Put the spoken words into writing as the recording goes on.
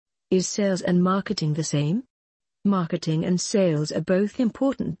Is sales and marketing the same? Marketing and sales are both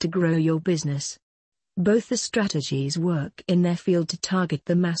important to grow your business. Both the strategies work in their field to target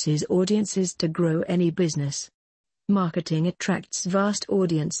the masses audiences to grow any business. Marketing attracts vast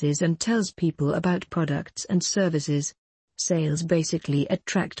audiences and tells people about products and services. Sales basically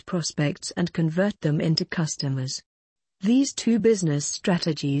attract prospects and convert them into customers. These two business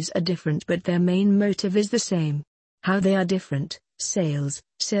strategies are different, but their main motive is the same. How they are different: sales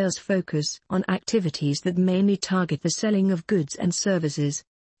focus on activities that mainly target the selling of goods and services.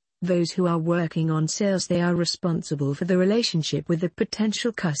 Those who are working on sales, they are responsible for the relationship with the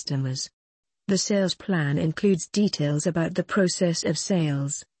potential customers. The sales plan includes details about the process of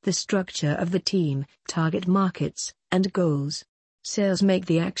sales, the structure of the team, target markets, and goals. Sales make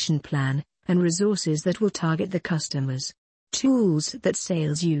the action plan and resources that will target the customers. Tools that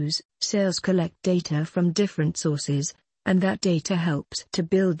sales use: sales collect data from different sources, and that data helps to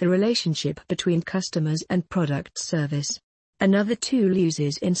build the relationship between customers and product service. Another tool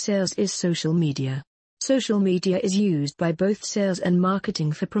uses in sales is social media. Social media is used by both sales and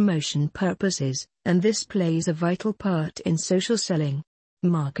marketing for promotion purposes, and this plays a vital part in social selling.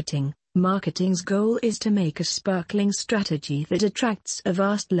 Marketing's goal is to make a sparkling strategy that attracts a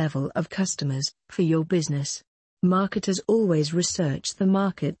vast level of customers for your business. Marketers always research the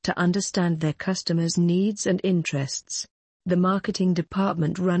market to understand their customers' needs and interests. The marketing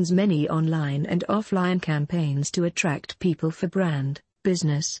department runs many online and offline campaigns to attract people for brand,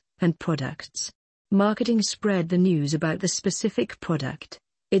 business, and products. Marketing spread the news about the specific product,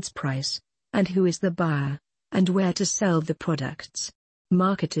 its price, and who is the buyer, and where to sell the products.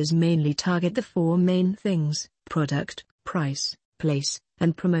 Marketers mainly target the four main things: product, price, place,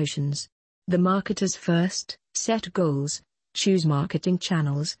 and promotions. The marketers first set goals, choose marketing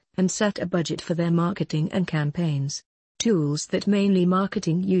channels, and set a budget for their marketing and campaigns. Tools that mainly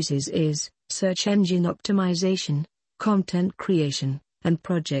marketing uses is search engine optimization, content creation, and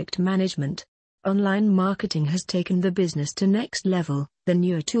project management. Online marketing has taken the business to next level. The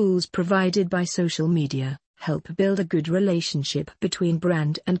newer tools provided by social media help build a good relationship between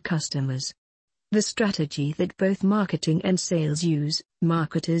brand and customers. The strategy that both marketing and sales use: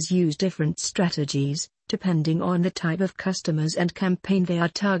 marketers use different strategies, depending on the type of customers and campaign they are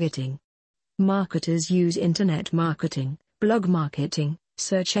targeting. Marketers use internet marketing, blog marketing,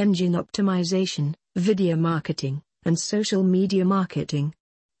 search engine optimization, video marketing, and social media marketing.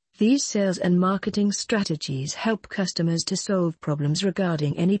 These sales and marketing strategies help customers to solve problems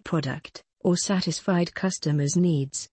regarding any product, or satisfied customers' needs.